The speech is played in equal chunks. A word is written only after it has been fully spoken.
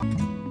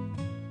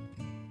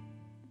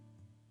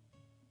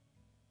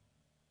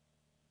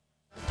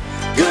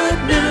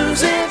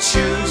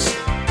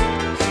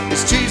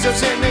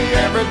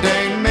every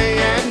day, me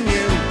and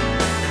you.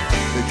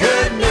 The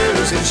Good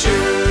News in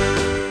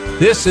Shoes.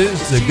 This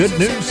is the Good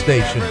News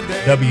Station,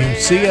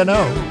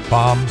 WCNO,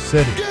 Palm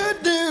City.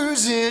 Good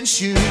News in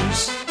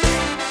Shoes.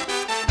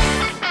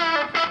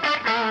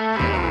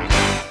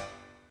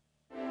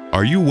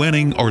 Are you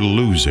winning or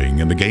losing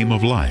in the game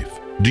of life?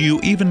 Do you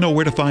even know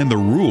where to find the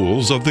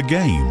rules of the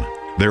game?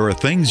 There are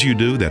things you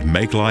do that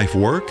make life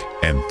work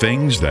and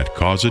things that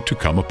cause it to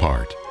come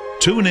apart.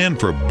 Tune in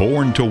for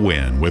Born to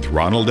Win with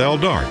Ronald L.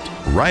 Dart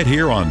right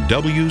here on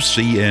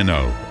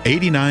WCNO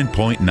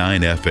 89.9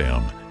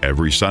 FM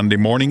every Sunday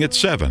morning at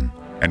 7.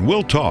 And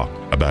we'll talk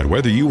about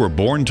whether you were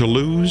born to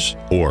lose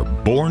or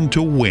born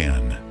to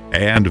win.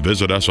 And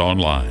visit us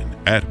online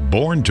at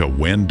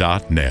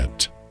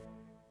borntowin.net.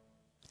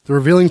 The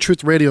Revealing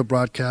Truth radio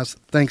broadcast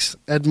thanks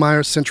Ed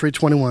Meyer, Century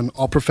 21,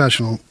 All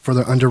Professional, for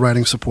their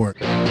underwriting support.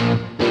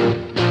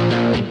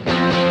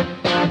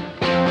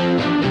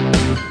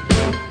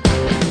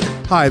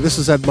 Hi, this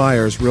is Ed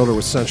Myers, realtor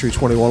with Century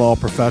 21 All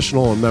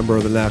Professional and member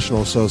of the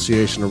National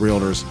Association of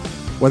Realtors.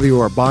 Whether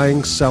you are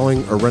buying,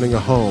 selling, or renting a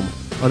home,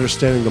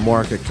 understanding the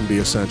market can be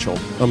essential.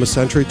 I'm a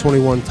Century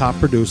 21 top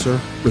producer,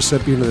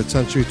 recipient of the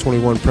Century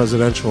 21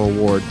 Presidential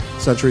Award,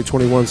 Century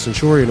 21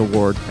 Centurion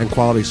Award, and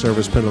Quality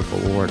Service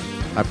Pinnacle Award.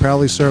 I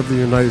proudly served the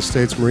United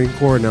States Marine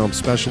Corps, and now I'm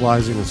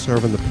specializing in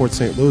serving the Port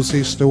St.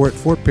 Lucie, Stewart,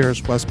 Fort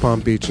Pierce, West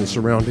Palm Beach, and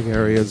surrounding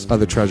areas of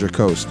the Treasure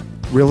Coast.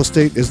 Real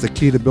estate is the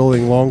key to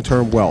building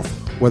long-term wealth,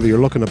 whether you're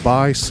looking to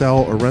buy, sell,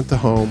 or rent a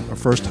home, a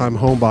first-time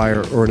home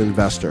buyer, or an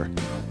investor.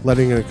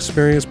 Letting an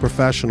experienced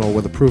professional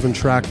with a proven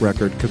track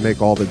record can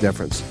make all the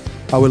difference.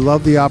 I would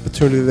love the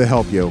opportunity to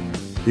help you.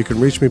 You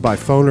can reach me by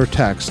phone or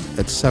text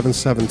at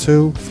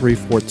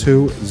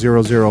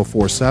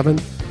 772-342-0047.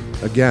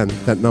 Again,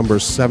 that number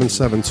is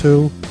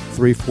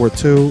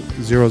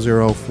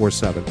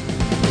 772-342-0047.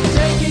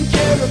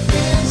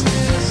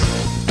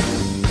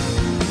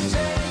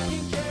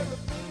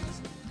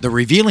 The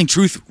Revealing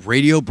Truth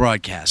radio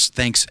broadcast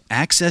thanks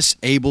Access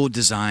Able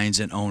Designs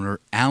and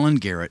owner Alan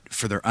Garrett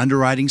for their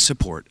underwriting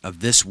support of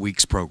this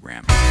week's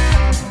program.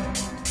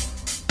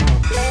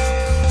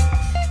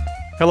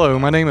 Hello,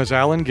 my name is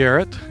Alan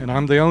Garrett, and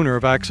I'm the owner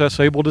of Access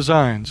Able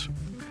Designs.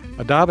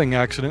 A diving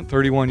accident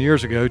 31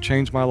 years ago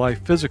changed my life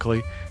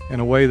physically in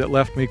a way that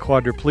left me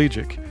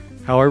quadriplegic.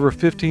 However,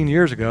 15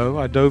 years ago,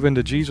 I dove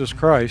into Jesus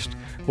Christ,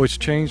 which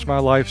changed my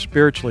life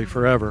spiritually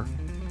forever.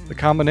 The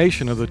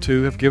combination of the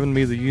two have given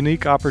me the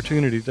unique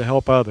opportunity to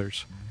help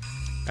others.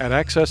 At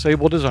Access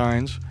Able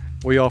Designs,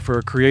 we offer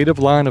a creative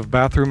line of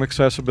bathroom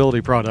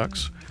accessibility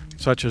products,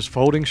 such as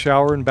folding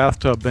shower and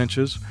bathtub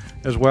benches,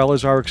 as well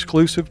as our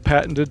exclusive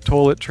patented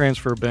toilet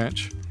transfer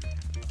bench.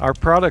 Our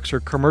products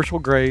are commercial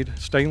grade,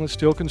 stainless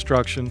steel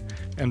construction,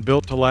 and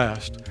built to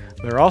last.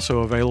 They're also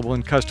available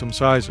in custom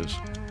sizes.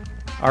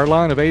 Our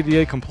line of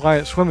ADA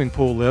compliant swimming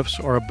pool lifts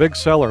are a big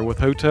seller with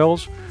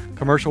hotels,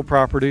 commercial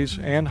properties,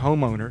 and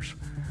homeowners.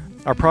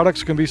 Our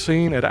products can be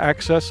seen at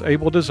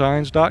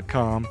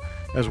accessabledesigns.com,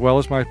 as well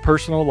as my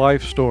personal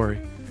life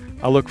story.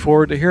 I look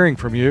forward to hearing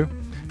from you.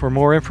 For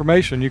more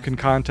information, you can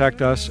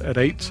contact us at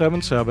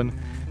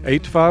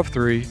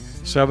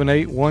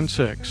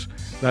 877-853-7816.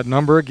 That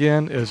number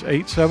again is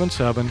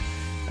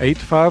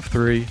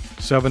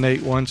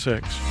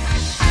 877-853-7816.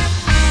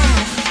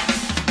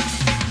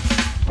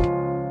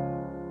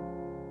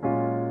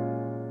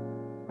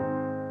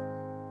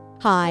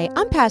 Hi,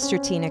 I'm Pastor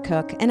Tina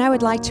Cook, and I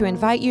would like to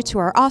invite you to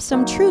our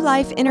awesome True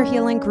Life Inner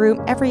Healing group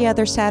every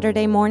other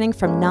Saturday morning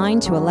from 9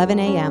 to 11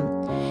 a.m.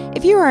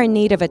 If you are in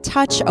need of a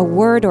touch, a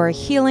word, or a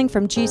healing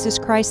from Jesus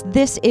Christ,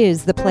 this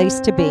is the place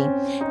to be.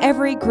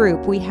 Every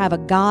group, we have a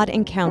God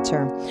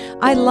encounter.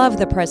 I love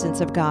the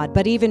presence of God,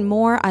 but even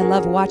more, I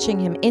love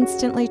watching Him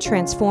instantly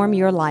transform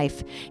your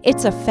life.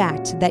 It's a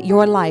fact that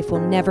your life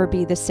will never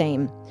be the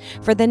same.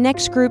 For the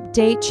next group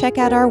date, check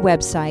out our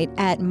website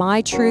at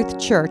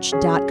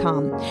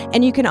mytruthchurch.com.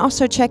 And you can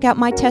also check out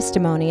my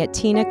testimony at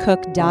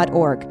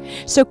tinacook.org.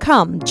 So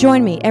come,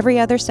 join me every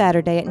other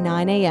Saturday at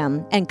 9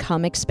 a.m. and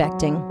come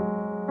expecting.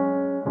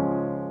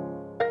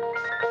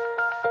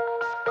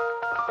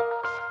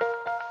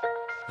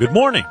 Good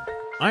morning.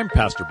 I'm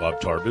Pastor Bob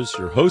Tarbus,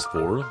 your host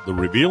for the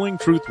Revealing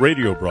Truth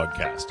radio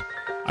broadcast.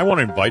 I want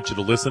to invite you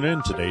to listen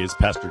in today as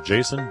Pastor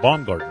Jason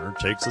Baumgartner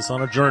takes us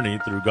on a journey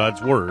through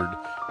God's Word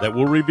that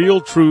will reveal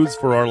truths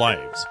for our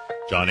lives.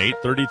 John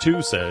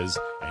 8:32 says,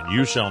 "And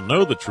you shall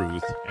know the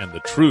truth, and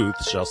the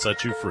truth shall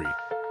set you free."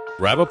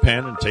 Grab a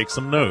pen and take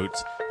some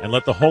notes, and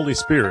let the Holy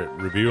Spirit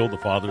reveal the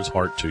Father's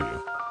heart to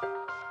you.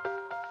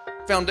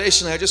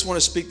 Foundationally, I just want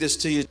to speak this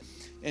to you,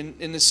 and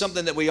it's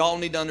something that we all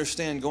need to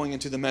understand going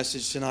into the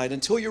message tonight.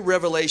 Until your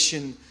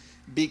revelation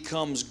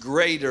becomes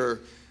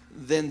greater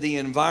than the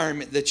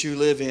environment that you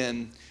live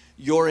in,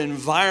 your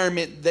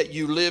environment that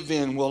you live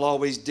in will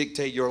always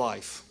dictate your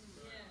life.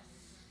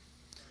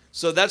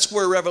 So that's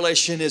where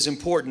revelation is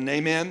important,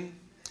 amen?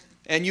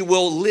 And you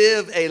will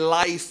live a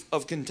life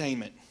of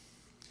containment.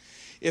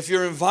 If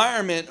your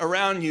environment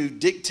around you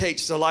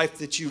dictates the life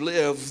that you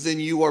live, then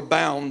you are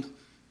bound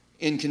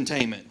in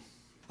containment.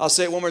 I'll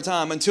say it one more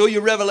time. Until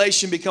your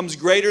revelation becomes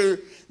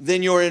greater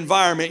than your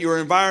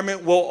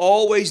environment will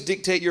always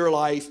dictate your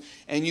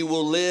life, and you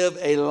will live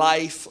a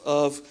life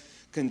of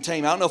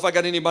containment. I don't know if I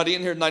got anybody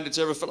in here tonight that's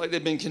ever felt like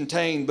they've been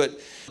contained, but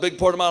a big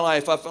part of my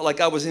life, I felt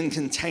like I was in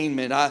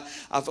containment. I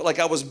felt like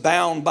I was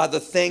bound by the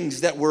things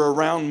that were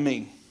around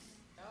me.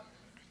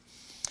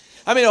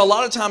 I mean, a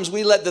lot of times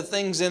we let the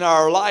things in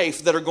our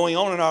life that are going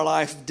on in our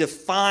life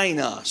define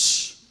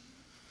us.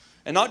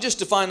 And not just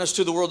define us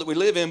to the world that we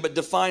live in, but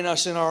define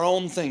us in our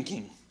own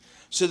thinking,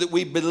 so that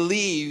we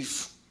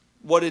believe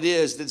what it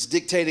is that's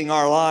dictating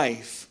our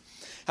life.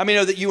 How many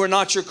know that you are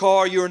not your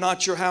car, you are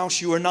not your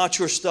house, you are not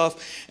your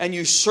stuff, and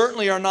you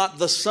certainly are not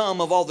the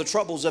sum of all the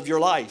troubles of your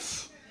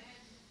life?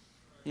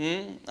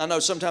 I know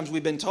sometimes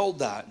we've been told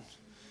that.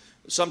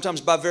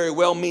 Sometimes by very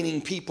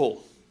well-meaning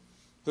people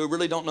who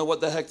really don't know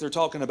what the heck they're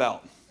talking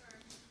about.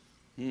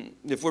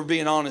 If we're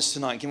being honest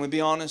tonight, can we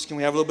be honest? Can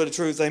we have a little bit of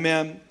truth?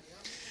 Amen?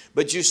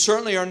 But you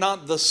certainly are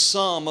not the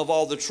sum of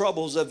all the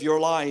troubles of your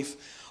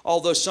life,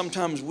 although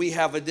sometimes we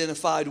have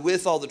identified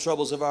with all the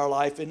troubles of our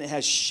life, and it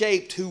has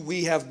shaped who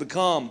we have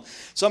become.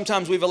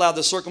 Sometimes we've allowed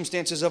the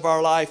circumstances of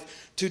our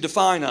life to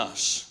define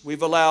us.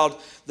 We've allowed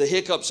the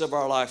hiccups of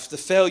our life, the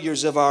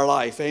failures of our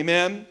life.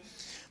 Amen?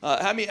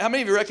 How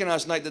many of you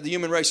recognize tonight that the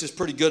human race is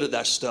pretty good at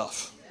that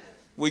stuff?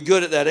 We're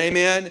good at that.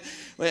 Amen?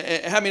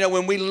 How many know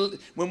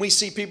when we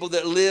see people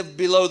that live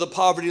below the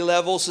poverty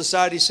level,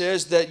 society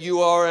says that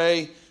you are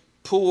a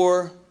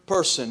poor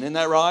person. Isn't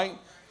that right?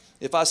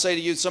 If I say to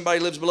you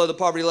somebody lives below the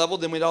poverty level,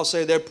 then we'd all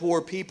say they're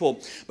poor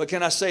people. But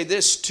can I say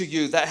this to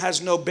you? That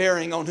has no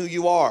bearing on who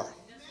you are.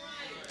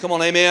 Come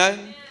on,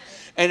 amen?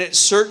 And it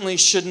certainly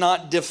should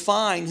not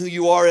define who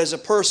you are as a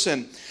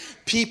person.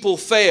 People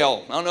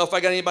fail. I don't know if I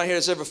got anybody here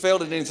that's ever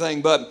failed at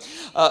anything, but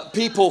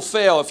people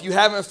fail. If you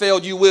haven't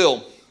failed, you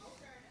will.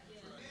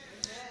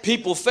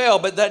 People fail,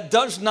 but that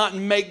does not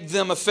make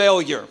them a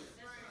failure.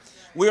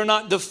 We are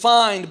not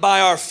defined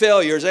by our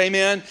failures.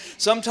 Amen.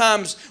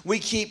 Sometimes we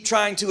keep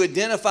trying to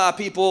identify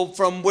people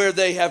from where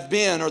they have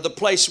been, or the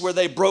place where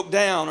they broke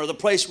down, or the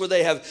place where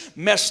they have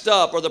messed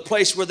up, or the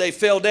place where they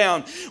fell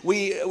down.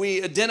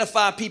 We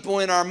identify people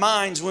in our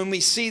minds when we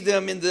see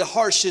them in the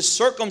harshest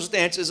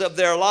circumstances of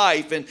their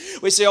life. And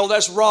we say, oh,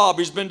 that's Rob.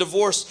 He's been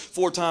divorced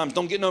 4 times.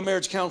 Don't get no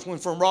marriage counseling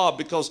from Rob,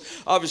 because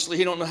obviously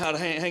he don't know how to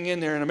hang in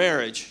there in a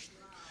marriage.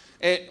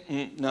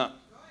 No.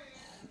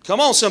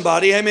 Come on,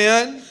 somebody.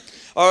 Amen.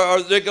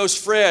 Or there goes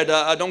Fred.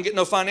 I don't get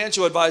no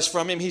financial advice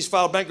from him. He's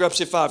filed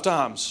bankruptcy 5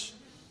 times.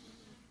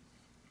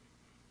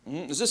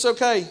 Is this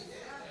okay? Is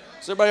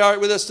everybody all right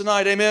with us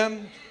tonight?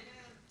 Amen?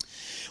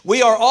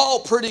 We are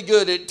all pretty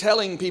good at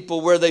telling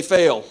people where they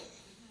fail,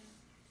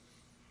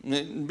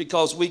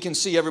 because we can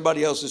see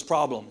everybody else's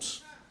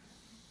problems.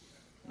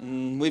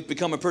 We've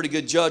become a pretty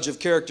good judge of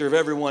character of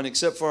everyone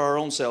except for our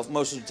own self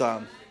most of the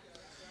time.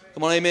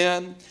 Come on,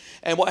 amen?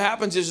 And what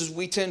happens is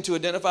we tend to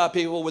identify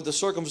people with the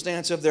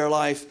circumstance of their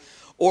life,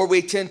 or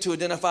we tend to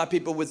identify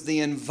people with the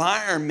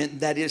environment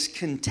that is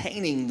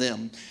containing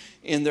them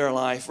in their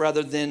life,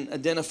 rather than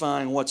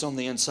identifying what's on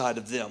the inside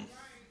of them.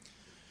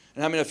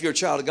 And I mean, if you're a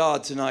child of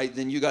God tonight,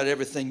 then you got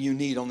everything you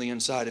need on the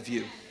inside of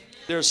you.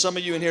 There are some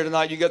of you in here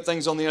tonight, you got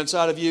things on the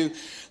inside of you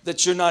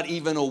that you're not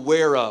even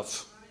aware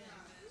of,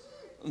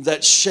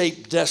 that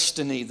shape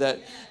destiny,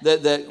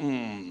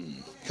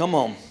 come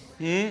on.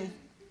 There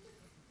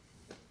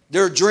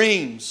are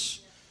dreams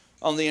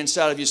on the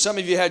inside of you. Some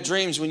of you had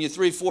dreams when you're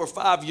 3, 4,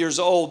 5 years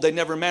old. They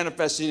never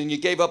manifested, and you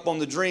gave up on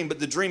the dream, but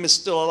the dream is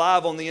still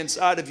alive on the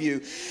inside of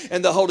you.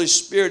 And the Holy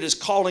Spirit is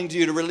calling to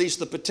you to release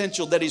the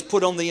potential that He's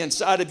put on the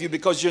inside of you,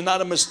 because you're not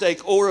a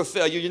mistake or a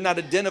failure. You're not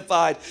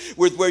identified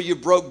with where you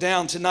broke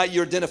down. Tonight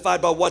you're identified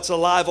by what's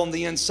alive on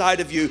the inside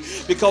of you,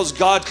 because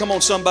God, come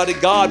on somebody,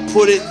 God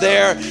put it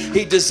there.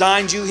 He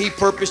designed you, He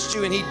purposed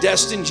you, and He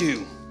destined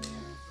you.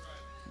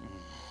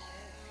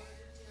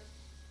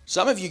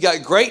 Some of you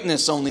got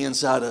greatness on the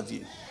inside of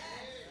you.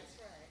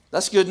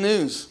 That's good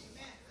news.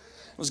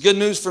 It was good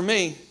news for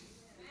me.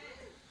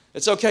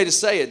 It's okay to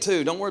say it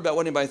too. Don't worry about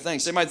what anybody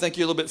thinks. They might think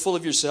you're a little bit full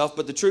of yourself,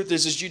 but the truth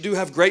is you do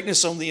have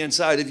greatness on the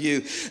inside of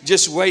you,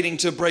 just waiting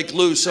to break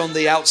loose on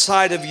the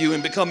outside of you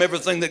and become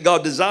everything that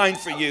God designed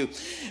for you.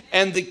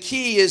 And the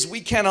key is we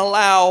can't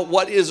allow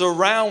what is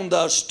around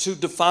us to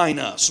define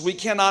us. We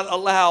cannot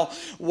allow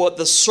what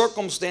the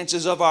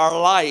circumstances of our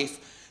life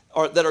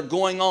that are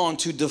going on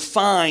to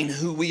define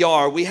who we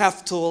are. We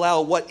have to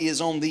allow what is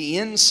on the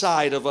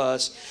inside of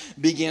us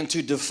begin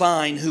to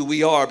define who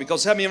we are.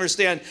 Because how many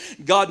understand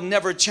God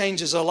never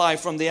changes a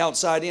life from the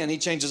outside in. He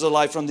changes a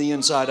life from the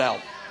inside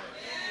out.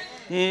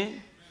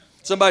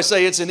 Somebody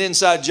say it's an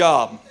inside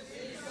job.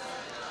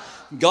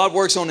 God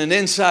works on an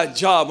inside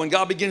job. When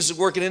God begins to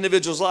work in an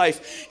individual's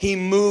life, He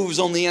moves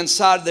on the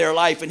inside of their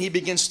life, and He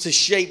begins to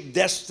shape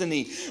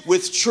destiny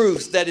with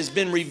truth that has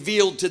been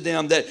revealed to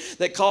them,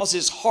 that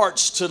causes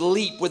hearts to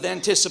leap with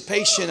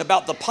anticipation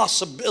about the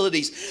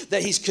possibilities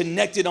that He's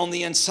connected on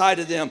the inside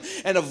of them.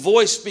 And a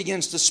voice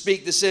begins to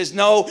speak that says,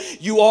 no,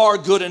 you are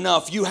good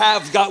enough. You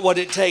have got what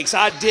it takes.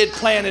 I did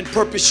plan and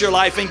purpose your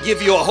life and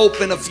give you a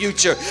hope and a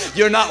future.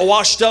 You're not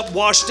washed up,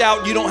 washed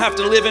out. You don't have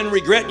to live in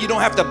regret. You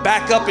don't have to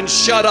back up and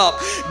shut up.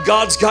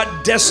 God's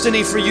got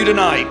destiny for you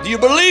tonight. Do you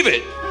believe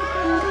it?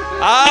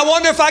 I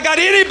wonder if I got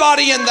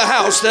anybody in the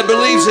house that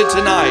believes it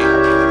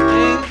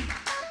tonight.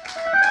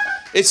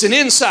 It's an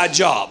inside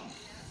job.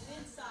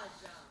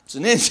 It's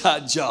an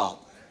inside job.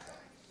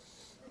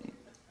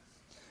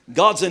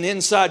 God's an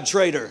inside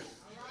trader.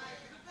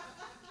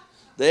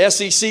 The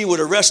SEC would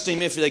arrest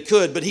him if they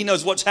could, but he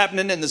knows what's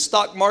happening in the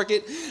stock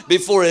market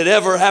before it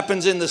ever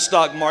happens in the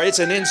stock market. It's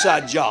an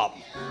inside job.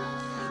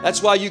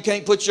 That's why you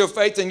can't put your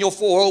faith in your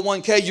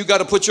 401k. You got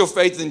to put your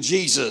faith in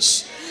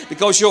Jesus.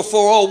 Because your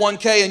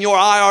 401k and your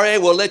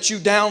IRA will let you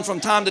down from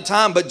time to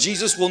time, but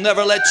Jesus will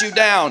never let you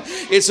down.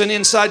 It's an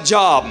inside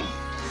job.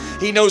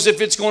 He knows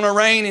if it's going to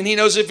rain, and He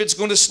knows if it's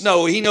going to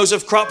snow. He knows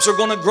if crops are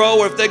going to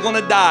grow or if they're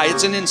going to die.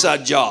 It's an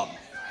inside job.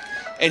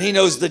 And He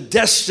knows the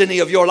destiny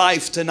of your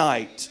life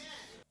tonight.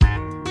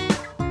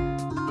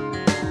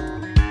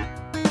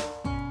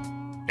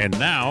 And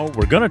now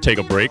we're going to take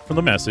a break from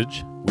the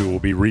message. We will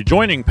be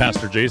rejoining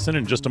Pastor Jason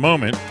in just a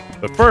moment.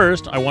 But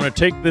first, I want to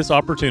take this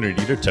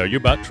opportunity to tell you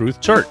about Truth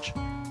Church.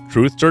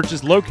 Truth Church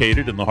is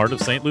located in the heart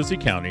of St. Lucie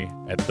County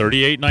at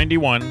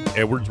 3891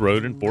 Edwards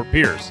Road in Fort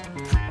Pierce.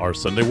 Our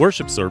Sunday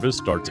worship service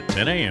starts at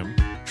 10 a.m.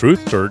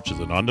 Truth Church is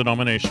a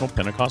non-denominational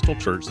Pentecostal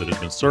church that has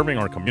been serving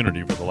our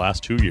community for the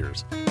last 2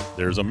 years.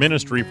 There's a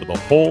ministry for the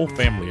whole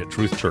family at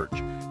Truth Church.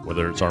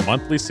 Whether it's our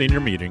monthly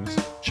senior meetings,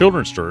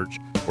 children's church,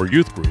 or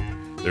youth group,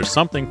 there's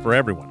something for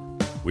everyone.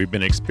 We've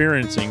been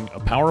experiencing a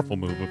powerful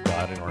move of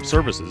God in our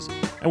services,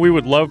 and we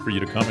would love for you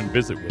to come and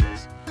visit with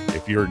us.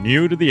 If you're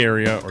new to the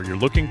area or you're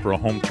looking for a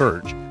home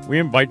church, we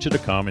invite you to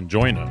come and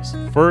join us.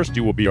 First,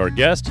 you will be our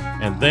guest,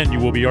 and then you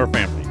will be our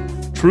family.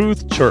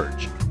 Truth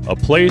Church, a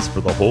place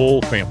for the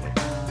whole family.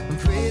 I'm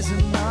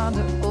praising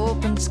under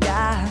open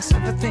skies,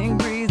 everything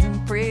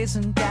breathing,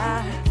 praising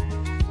God.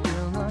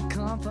 Fill my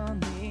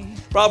company.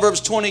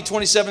 Proverbs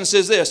 20:27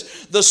 says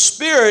this: the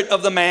spirit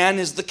of the man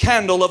is the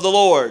candle of the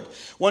Lord.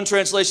 One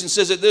translation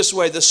says it this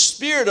way: the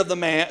spirit of a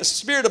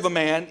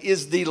man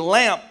is the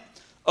lamp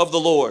of the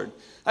Lord.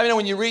 I mean,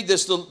 when you read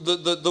this,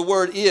 the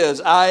word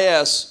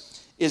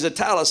is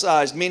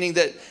italicized, meaning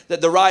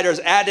that the writers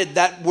added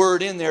that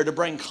word in there to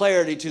bring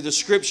clarity to the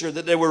scripture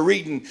that they were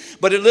reading.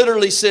 But it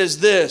literally says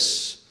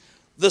this: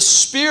 the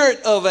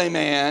spirit of a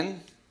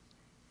man,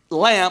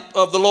 lamp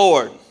of the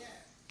Lord.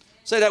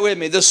 Say that with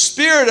me. The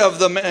spirit of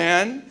the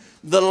man,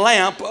 the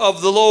lamp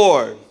of the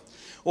Lord.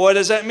 What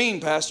does that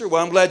mean, Pastor?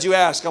 Well, I'm glad you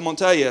asked. I'm going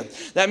to tell you.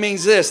 That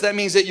means this. That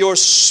means that your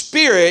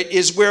spirit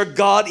is where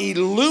God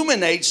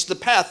illuminates the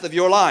path of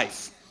your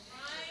life.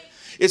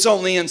 It's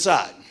on the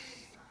inside.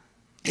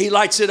 He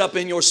lights it up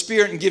in your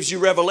spirit and gives you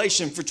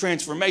revelation for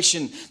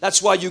transformation.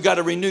 That's why you got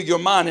to renew your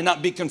mind and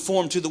not be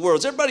conformed to the world.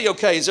 Is everybody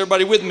okay? Is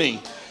everybody with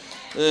me?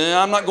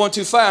 I'm not going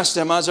too fast,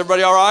 am I? Is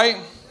everybody all right?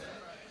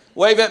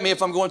 Wave at me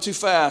if I'm going too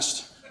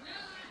fast.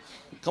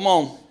 Come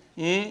on.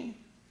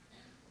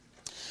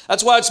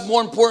 That's why it's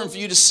more important for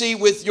you to see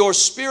with your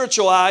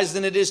spiritual eyes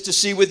than it is to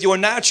see with your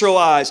natural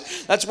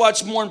eyes. That's why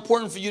it's more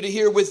important for you to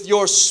hear with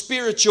your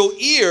spiritual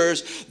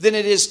ears than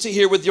it is to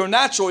hear with your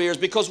natural ears,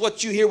 because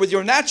what you hear with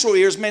your natural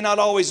ears may not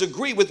always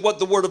agree with what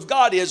the Word of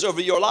God is over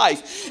your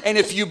life. And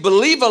if you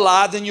believe a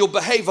lie, then you'll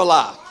behave a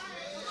lie.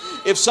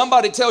 If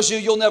somebody tells you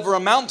you'll never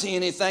amount to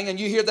anything and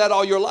you hear that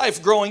all your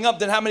life growing up,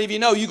 then how many of you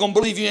know you're going to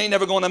believe you ain't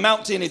never going to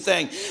amount to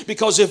anything?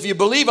 Because if you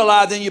believe a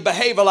lie, then you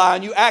behave a lie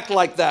and you act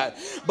like that.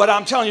 But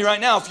I'm telling you right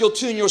now, if you'll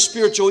tune your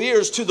spiritual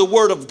ears to the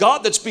Word of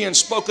God that's being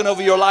spoken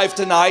over your life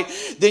tonight,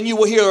 then you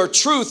will hear a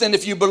truth. And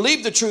if you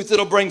believe the truth,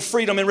 it'll bring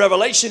freedom and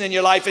revelation in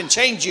your life and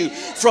change you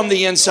from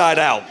the inside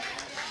out.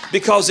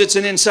 Because it's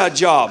an inside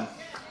job.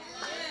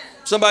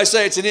 Somebody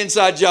say it's an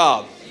inside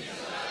job.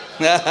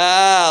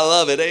 I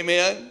love it.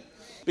 Amen.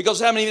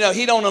 Because how many of you know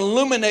He don't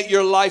illuminate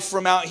your life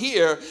from out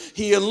here.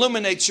 He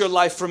illuminates your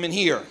life from in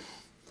here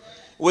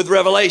with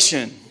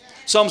revelation.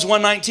 Psalms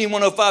 119,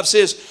 105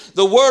 says,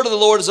 the word of the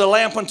Lord is a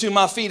lamp unto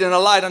my feet and a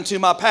light unto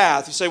my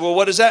path. You say, well,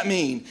 what does that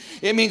mean?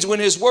 It means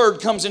when His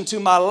word comes into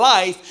my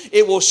life,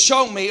 it will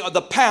show me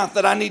the path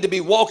that I need to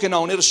be walking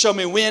on. It'll show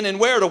me when and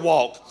where to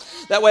walk.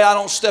 That way I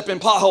don't step in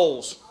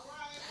potholes.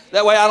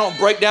 That way I don't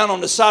break down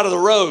on the side of the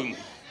road.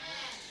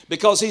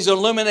 Because He's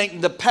illuminating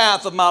the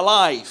path of my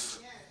life.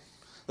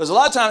 There's a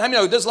lot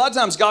of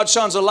times God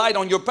shines a light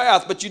on your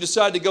path, but you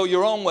decide to go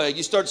your own way.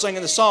 You start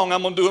singing the song,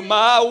 I'm going to do it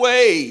my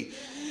way.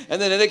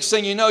 And then the next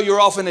thing you know, you're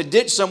off in a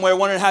ditch somewhere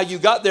wondering how you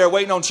got there,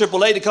 waiting on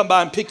AAA to come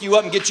by and pick you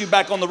up and get you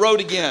back on the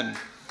road again.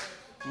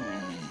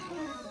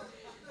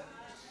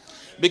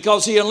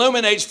 Because He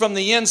illuminates from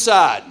the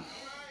inside.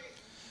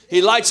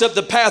 He lights up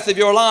the path of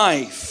your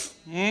life.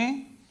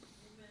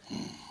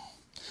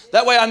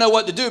 That way I know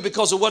what to do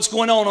because of what's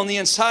going on the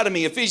inside of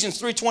me.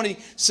 Ephesians 3:20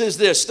 says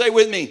this. Stay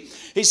with me.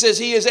 He says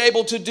he is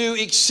able to do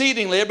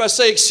exceedingly. Everybody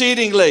say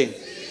exceedingly.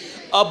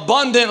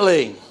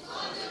 Abundantly.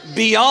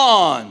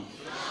 Beyond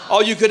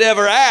all you could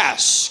ever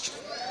ask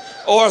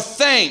or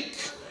think.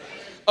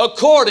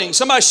 According.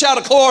 Somebody shout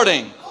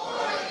according.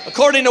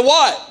 According to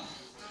what?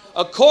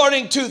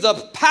 According to the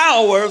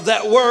power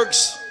that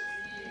works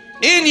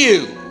in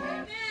you.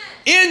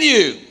 In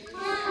you.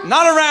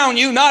 Not around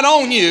you, not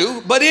on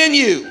you, but in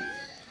you.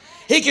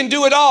 He can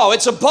do it all.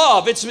 It's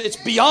above. It's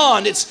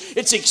beyond.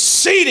 It's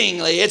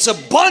exceedingly. It's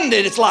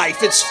abundant. It's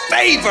life. It's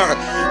favor.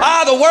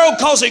 The world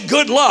calls it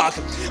good luck.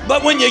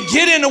 But when you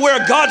get into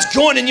where God's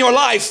going in your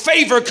life,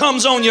 favor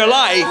comes on your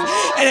life.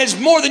 And it's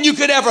more than you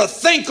could ever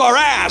think or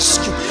ask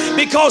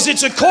because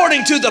it's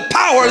according to the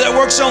power that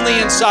works on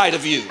the inside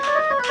of you.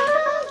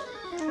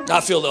 I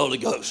feel the Holy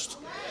Ghost.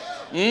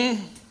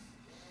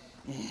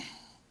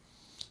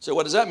 So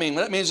what does that mean?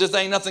 Well, that means if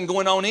there ain't nothing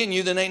going on in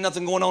you, then ain't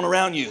nothing going on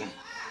around you.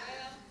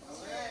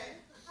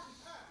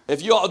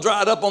 If you all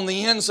dried up on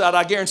the inside,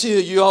 I guarantee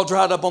you all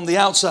dried up on the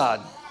outside.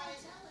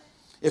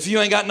 If you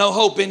ain't got no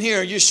hope in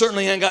here, you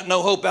certainly ain't got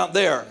no hope out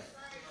there.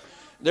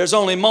 There's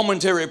only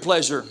momentary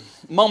pleasure,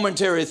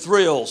 momentary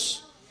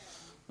thrills.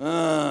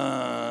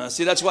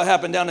 See, that's what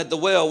happened down at the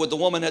well with the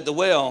woman at the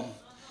well.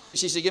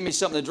 She said, give me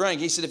something to drink.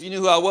 He said, if you knew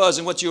who I was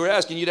and what you were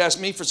asking, you'd ask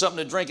me for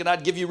something to drink and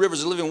I'd give you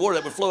rivers of living water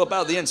that would flow up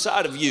out of the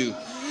inside of you.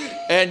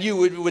 And you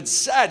would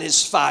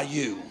satisfy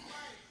you.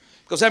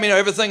 Because how many know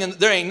everything,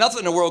 there ain't nothing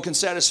in the world can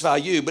satisfy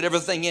you, but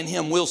everything in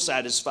him will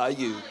satisfy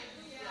you.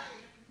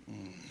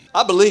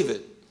 I believe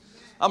it.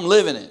 I'm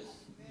living it.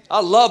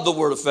 I love the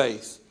word of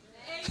faith.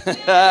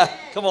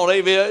 Come on,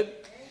 amen.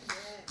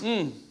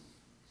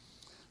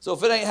 So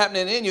if it ain't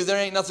happening in you, there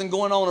ain't nothing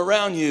going on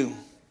around you.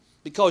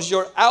 Because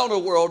your outer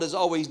world is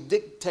always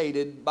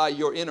dictated by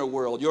your inner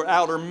world. Your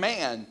outer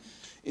man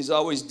is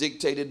always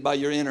dictated by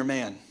your inner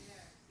man.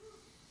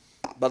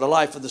 By the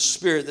life of the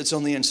Spirit that's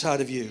on the inside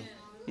of you.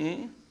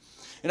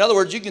 In other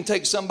words, you can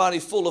take somebody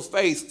full of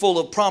faith, full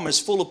of promise,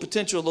 full of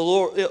potential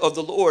of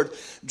the Lord,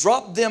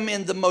 drop them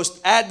in the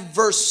most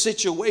adverse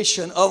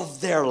situation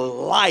of their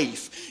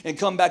life, and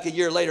come back a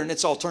year later and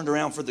it's all turned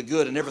around for the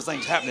good and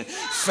everything's happening.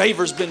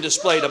 Favor's been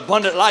displayed.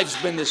 Abundant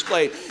life's been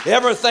displayed.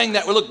 Everything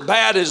that would look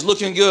bad is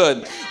looking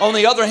good. On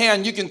the other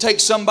hand, you can take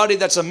somebody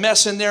that's a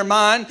mess in their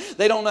mind.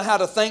 They don't know how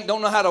to think,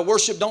 don't know how to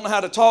worship, don't know how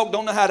to talk,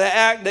 don't know how to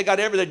act. They got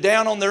everything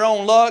down on their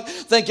own luck,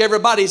 think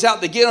everybody's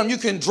out to get them. You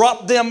can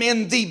drop them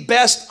in the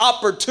best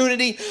opportunity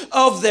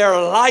of their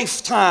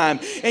lifetime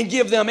and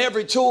give them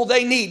every tool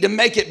they need to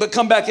make it, but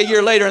come back a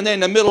year later and they're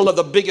in the middle of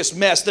the biggest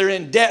mess. They're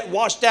in debt,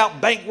 washed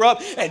out,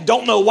 bankrupt, and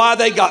don't know why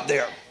they got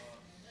there.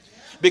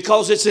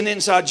 Because it's an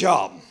inside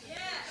job.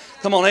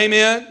 Come on,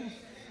 amen.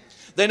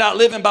 They're not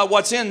living by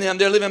what's in them.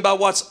 They're living by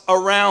what's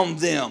around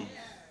them.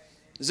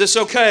 Is this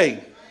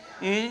okay?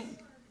 I'm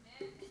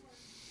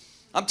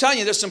telling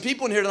you, there's some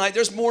people in here tonight,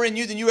 there's more in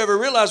you than you ever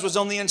realized was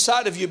on the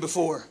inside of you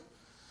before.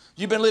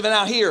 You've been living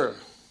out here.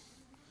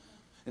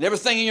 And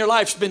everything in your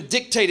life's been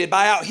dictated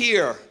by out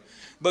here.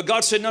 But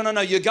God said, no,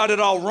 you got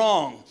it all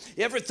wrong.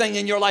 Everything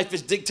in your life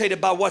is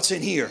dictated by what's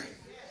in here.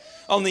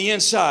 On the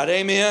inside,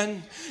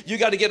 amen. You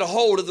got to get a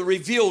hold of the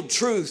revealed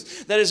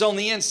truth that is on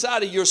the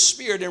inside of your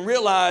spirit and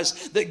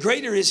realize that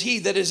greater is he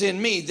that is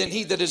in me than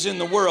he that is in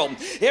the world.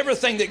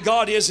 Everything that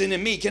God is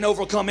in me can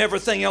overcome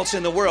everything else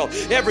in the world.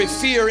 Every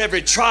fear,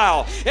 every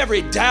trial,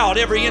 every doubt,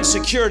 every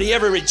insecurity,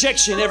 every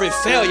rejection, every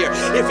failure.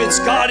 If it's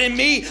God in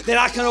me, then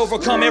I can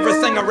overcome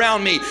everything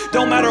around me.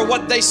 Don't matter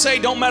what they say,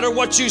 don't matter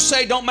what you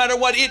say, don't matter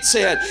what it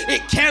said.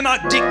 It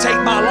cannot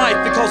dictate my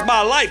life because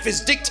my life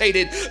is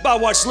dictated by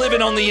what's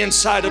living on the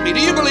inside of me.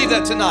 Do you believe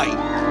that tonight?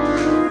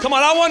 Come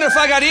on, I wonder if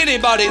I got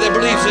anybody that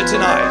believes it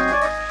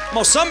tonight. Come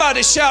on,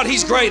 somebody shout,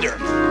 he's greater.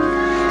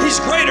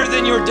 He's greater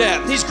than your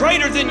debt. He's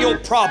greater than your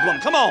problem.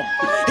 Come on.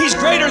 He's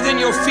greater than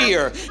your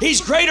fear. He's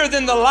greater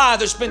than the lie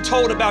that's been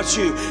told about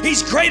you.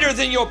 He's greater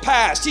than your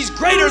past. He's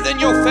greater than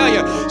your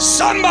failure.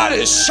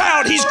 Somebody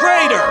shout, he's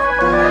greater.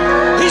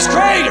 He's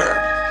greater.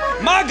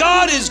 My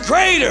God is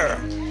greater.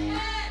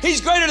 He's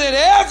greater than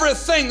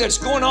everything that's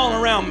going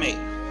on around me.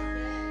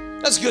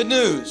 That's good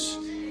news.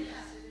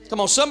 Come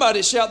on,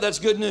 somebody shout, that's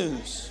good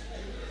news.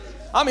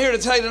 I'm here to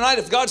tell you tonight,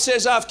 if God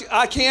says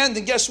I can,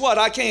 then guess what?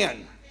 I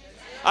can.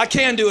 I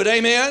can do it,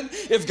 amen.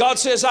 If God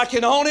says I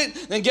can own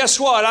it, then guess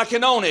what? I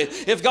can own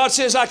it. If God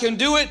says I can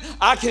do it,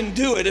 I can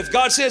do it. If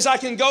God says I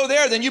can go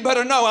there, then you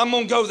better know I'm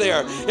going to go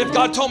there. If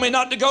God told me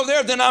not to go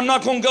there, then I'm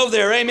not going to go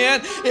there,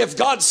 amen. If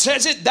God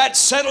says it, that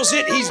settles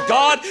it. He's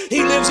God.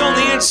 He lives on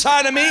the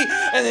inside of me.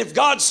 And if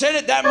God said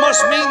it, that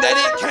must mean that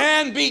it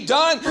can be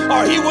done,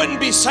 or he wouldn't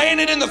be saying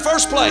it in the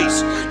first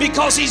place,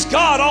 because he's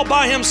God all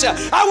by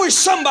himself. I wish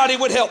somebody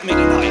would help me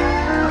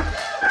tonight.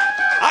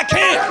 I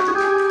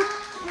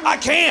can. I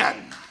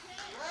can.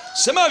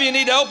 Some of you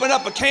need to open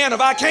up a can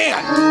of I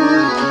can.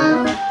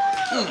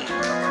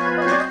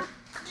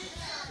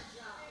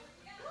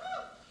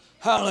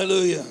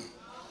 Hallelujah.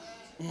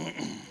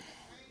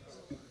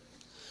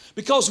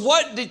 Because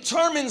what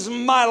determines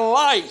my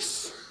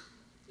life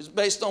It's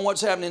based on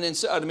what's happening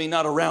inside of me,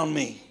 not around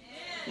me.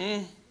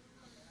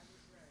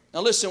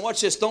 Now listen,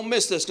 watch this. Don't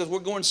miss this because we're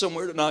going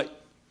somewhere tonight.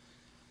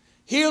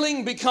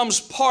 Healing becomes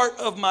part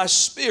of my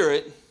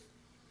spirit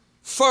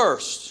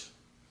first.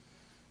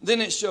 Then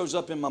it shows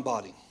up in my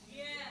body.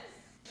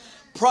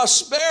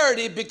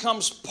 Prosperity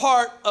becomes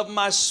part of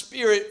my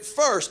spirit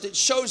first. It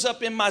shows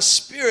up in my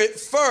spirit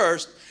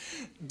first.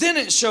 Then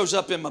it shows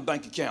up in my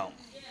bank account.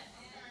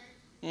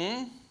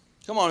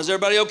 Come on, is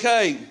everybody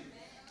okay?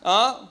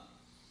 How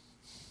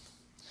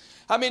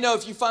many know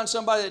if you find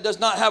somebody that does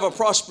not have a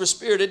prosperous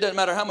spirit, it doesn't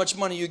matter how much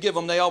money you give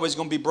them, they're always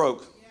going to be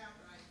broke.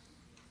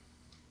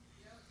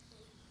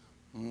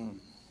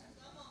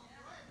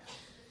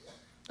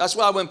 That's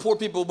why when poor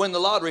people win the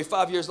lottery,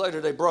 5 years later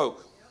they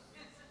broke.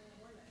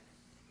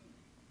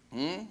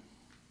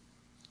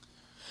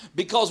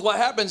 Because what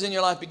happens in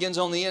your life begins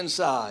on the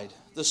inside.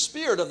 The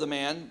spirit of the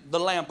man,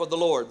 the lamp of the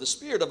Lord. The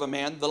spirit of a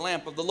man, the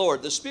lamp of the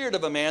Lord. The spirit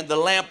of a man, the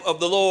lamp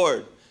of the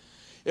Lord.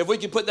 If we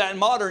could put that in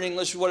modern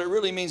English, what it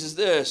really means is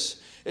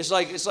this. It's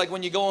like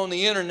when you go on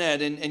the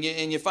internet and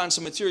you find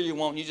some material you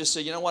want, and you just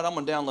say, you know what, I'm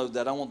going to download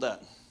that. I want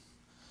that.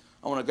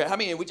 I want to grab. How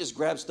many of we just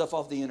grab stuff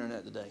off the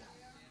internet today?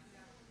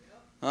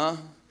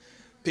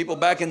 People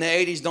back in the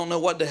 80s don't know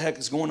what the heck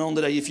is going on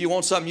today. If you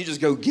want something, you just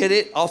go get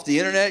it off the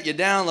internet. You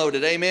download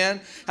it. Amen.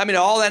 I mean,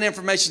 all that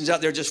information is out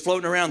there just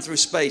floating around through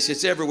space.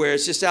 It's everywhere.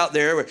 It's just out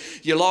there.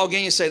 You log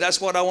in, you say, that's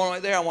what I want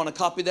right there. I want to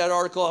copy that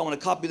article. I want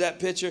to copy that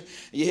picture.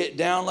 You hit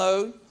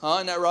download.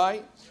 Isn't that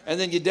right? And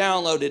then you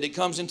download it. It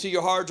comes into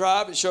your hard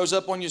drive. It shows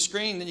up on your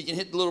screen. Then you can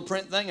hit the little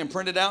print thing and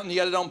print it out, and you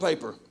got it on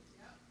paper.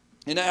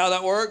 You know how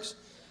that works?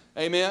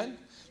 Amen.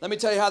 Let me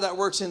tell you how that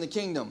works in the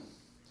kingdom.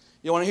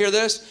 You want to hear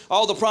this?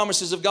 All the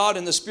promises of God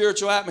in the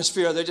spiritual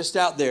atmosphere, they're just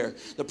out there.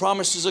 The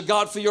promises of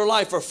God for your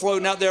life are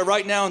floating out there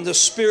right now in the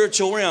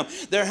spiritual realm.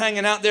 They're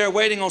hanging out there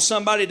waiting on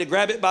somebody to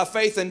grab it by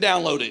faith and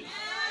download it.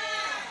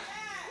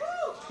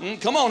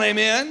 Come on,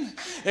 amen.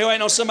 Anyway,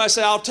 no, somebody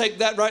say, I'll take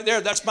that right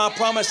there. That's my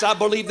promise. I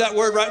believe that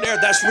word right there.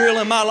 That's real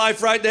in my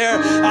life right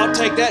there. I'll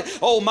take that.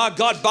 Oh, my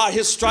God, by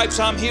his stripes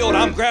I'm healed.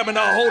 I'm grabbing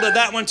a hold of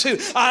that one too.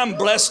 I'm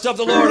blessed of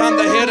the Lord. I'm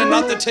the head and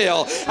not the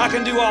tail. I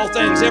can do all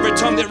things. Every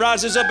tongue that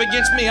rises up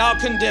against me, I'll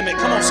condemn it.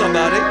 Come on,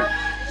 somebody.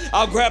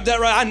 I'll grab that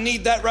right. I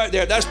need that right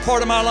there. That's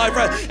part of my life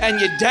right. And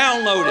you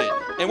download it.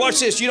 And watch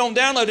this. You don't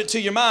download it to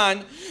your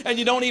mind, and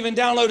you don't even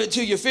download it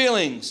to your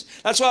feelings.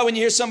 That's why when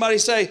you hear somebody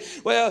say,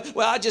 well,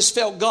 I just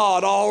felt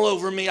God all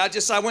over me. I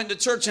went to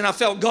church and I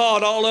felt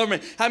God all over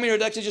me. How many of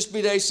that could just be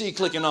the AC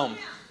clicking on?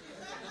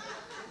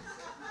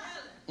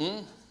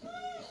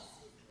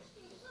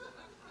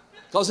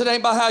 Because it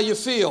ain't about how you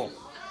feel.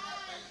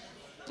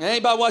 It ain't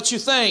about what you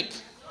think.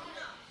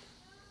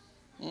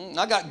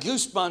 I got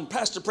goosebumps.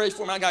 Pastor prays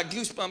for me. I got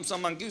goosebumps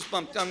on my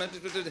goosebumps.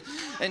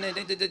 And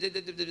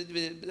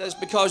that's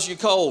because you're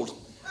cold.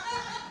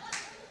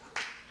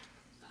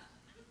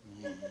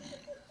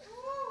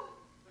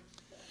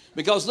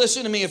 Because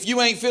listen to me, if you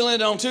ain't feeling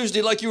it on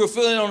Tuesday like you were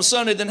feeling it on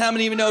Sunday, then how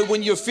many of you know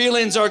when your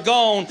feelings are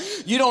gone,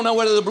 you don't know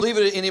whether to believe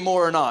it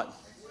anymore or not?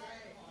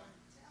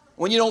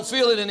 When you don't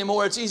feel it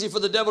anymore, it's easy for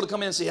the devil to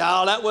come in and say,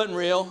 oh, that wasn't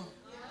real.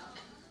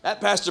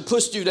 That pastor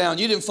pushed you down.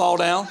 You didn't fall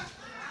down.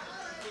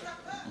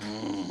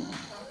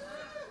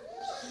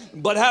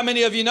 But how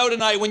many of you know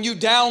tonight when you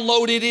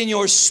download it in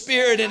your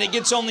spirit and it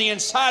gets on the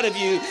inside of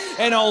you,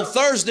 and on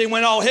Thursday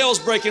when all hell's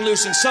breaking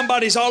loose and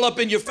somebody's all up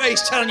in your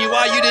face telling you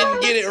why you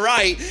didn't get it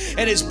right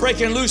and it's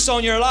breaking loose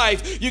on your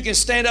life, you can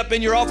stand up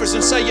in your office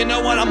and say, you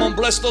know what, I'm going to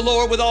bless the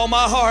Lord with all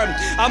my heart.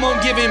 I'm going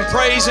to give him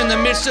praise in the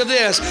midst of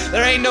this.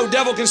 There ain't no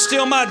devil can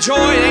steal my joy.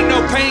 There ain't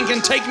no pain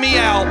can take me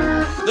out.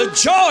 The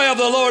joy of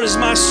the Lord is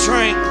my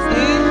strength.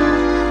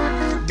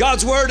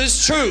 God's word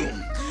is true.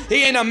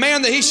 He ain't a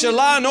man that he should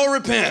lie nor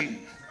repent.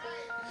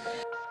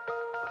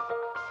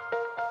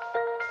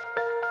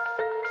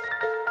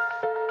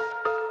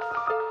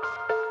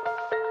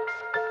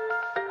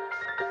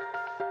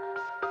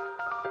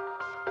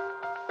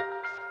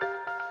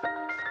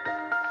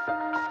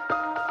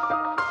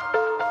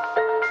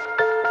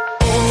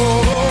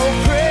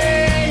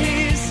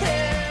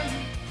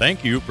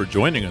 Thank you for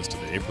joining us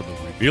today for the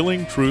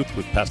Revealing Truth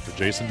with Pastor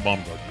Jason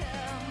Baumgartner.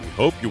 We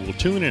hope you will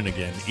tune in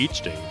again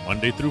each day,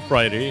 Monday through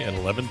Friday at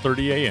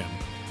 11:30 a.m.,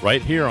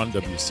 right here on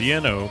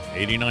WCNO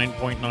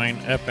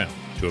 89.9 FM.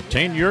 To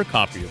obtain your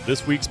copy of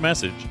this week's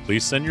message,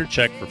 please send your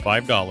check for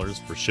 $5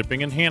 for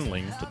shipping and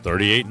handling to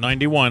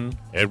 3891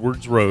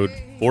 Edwards Road,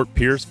 Fort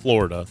Pierce,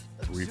 Florida,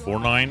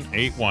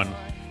 34981,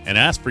 and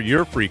ask for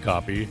your free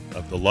copy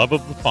of The Love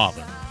of the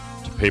Father.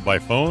 To pay by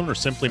phone or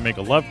simply make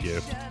a love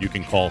gift, you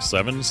can call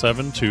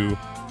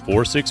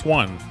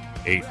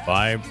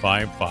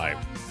 772-461-8555.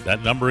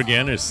 That number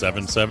again is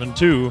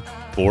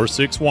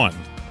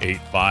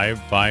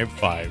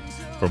 772-461-8555.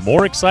 For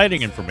more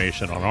exciting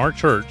information on our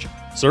church,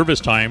 service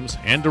times,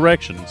 and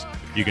directions,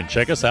 you can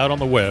check us out on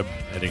the web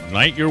at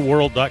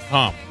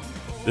igniteyourworld.com.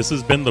 This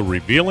has been The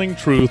Revealing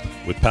Truth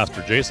with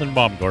Pastor Jason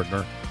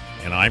Baumgartner,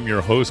 and I'm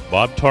your host,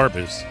 Bob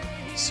Tarbis.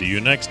 See you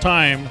next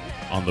time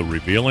on The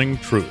Revealing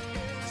Truth.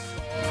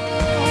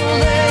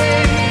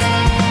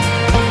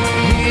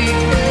 He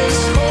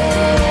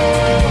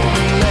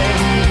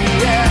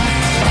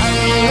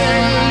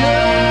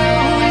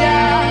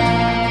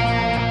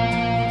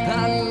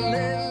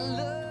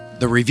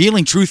The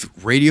Revealing Truth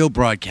radio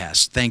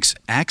broadcast thanks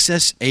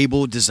Access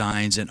Able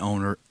Designs and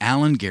owner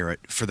Alan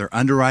Garrett for their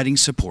underwriting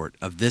support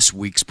of this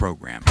week's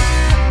program.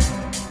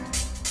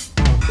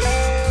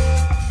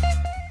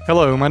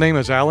 Hello, my name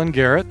is Alan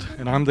Garrett,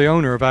 and I'm the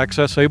owner of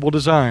Access Able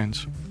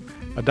Designs.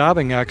 A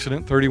diving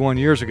accident 31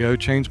 years ago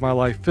changed my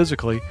life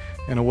physically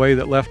in a way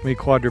that left me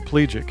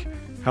quadriplegic.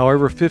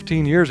 However,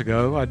 15 years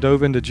ago, I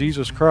dove into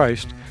Jesus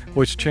Christ,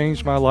 which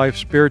changed my life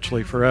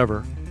spiritually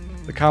forever.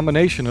 The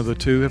combination of the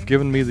two have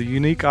given me the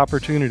unique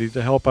opportunity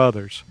to help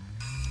others.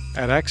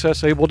 At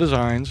Access Able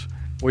Designs,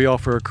 we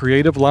offer a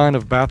creative line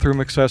of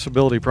bathroom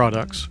accessibility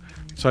products,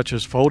 such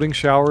as folding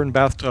shower and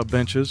bathtub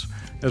benches,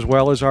 as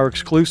well as our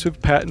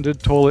exclusive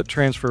patented toilet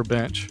transfer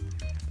bench.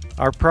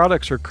 Our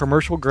products are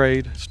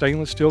commercial-grade,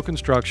 stainless steel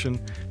construction,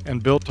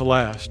 and built to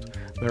last.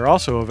 They're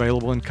also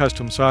available in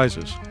custom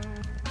sizes.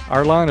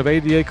 Our line of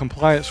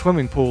ADA-compliant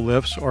swimming pool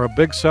lifts are a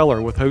big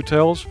seller with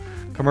hotels,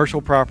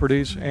 commercial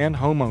properties, and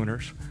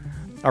homeowners.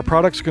 Our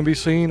products can be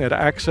seen at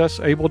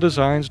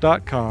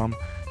accessabledesigns.com,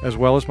 as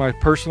well as my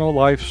personal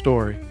life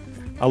story.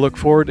 I look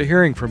forward to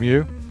hearing from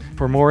you.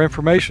 For more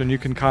information, you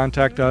can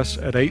contact us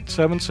at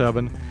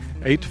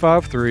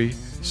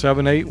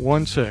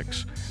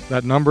 877-853-7816.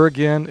 That number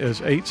again is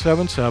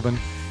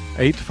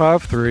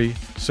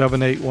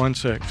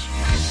 877-853-7816.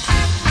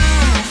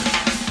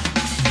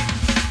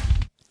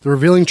 The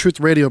Revealing Truth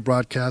radio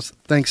broadcast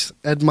thanks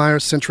Ed Meyer,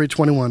 Century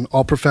 21,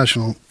 All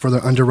Professional, for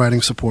their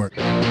underwriting support.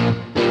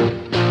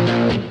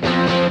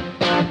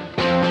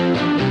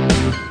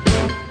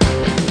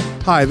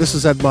 Hi, this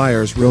is Ed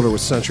Myers, Realtor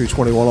with Century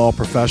 21 All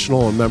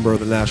Professional and member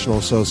of the National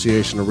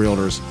Association of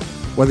Realtors.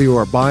 Whether you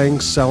are buying,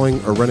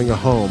 selling, or renting a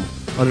home,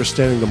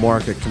 understanding the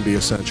market can be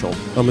essential.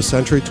 I'm a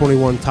Century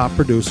 21 top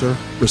producer,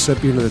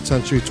 recipient of the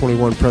Century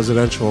 21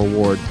 Presidential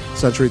Award,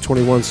 Century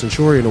 21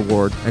 Centurion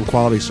Award, and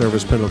Quality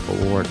Service Pinnacle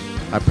Award.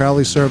 I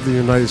proudly served the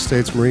United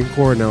States Marine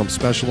Corps, and now I'm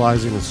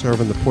specializing in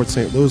serving the Port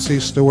St. Lucie,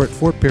 Stewart,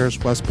 Fort Pierce,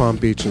 West Palm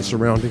Beach, and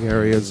surrounding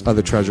areas of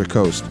the Treasure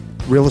Coast.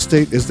 Real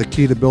estate is the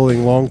key to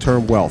building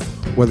long-term wealth.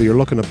 Whether you're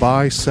looking to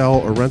buy, sell,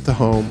 or rent a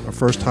home, a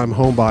first-time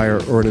home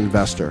buyer, or an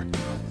investor,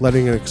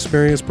 letting an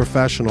experienced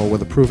professional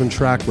with a proven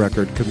track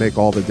record could make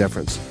all the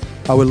difference.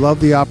 I would love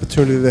the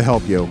opportunity to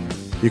help you.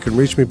 You can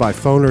reach me by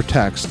phone or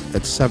text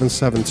at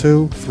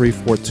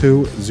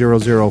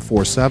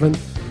 772-342-0047.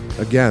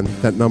 Again,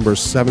 that number is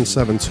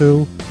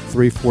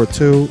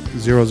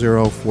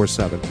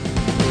 772-342-0047.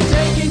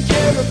 Taking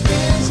care of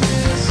business.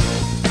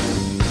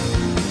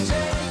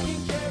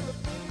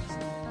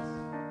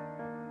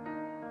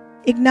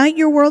 Ignite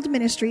Your World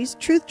Ministries,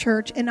 Truth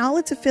Church, and all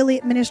its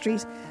affiliate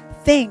ministries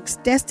thanks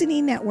Destiny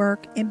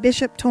Network and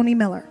Bishop Tony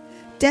Miller.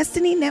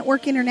 Destiny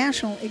Network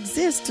International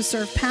exists to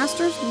serve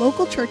pastors,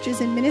 local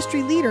churches, and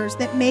ministry leaders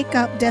that make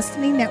up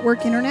Destiny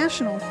Network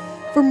International.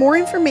 For more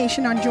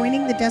information on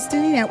joining the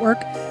Destiny Network,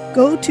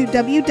 go to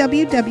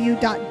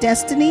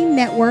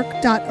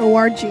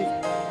www.destinynetwork.org.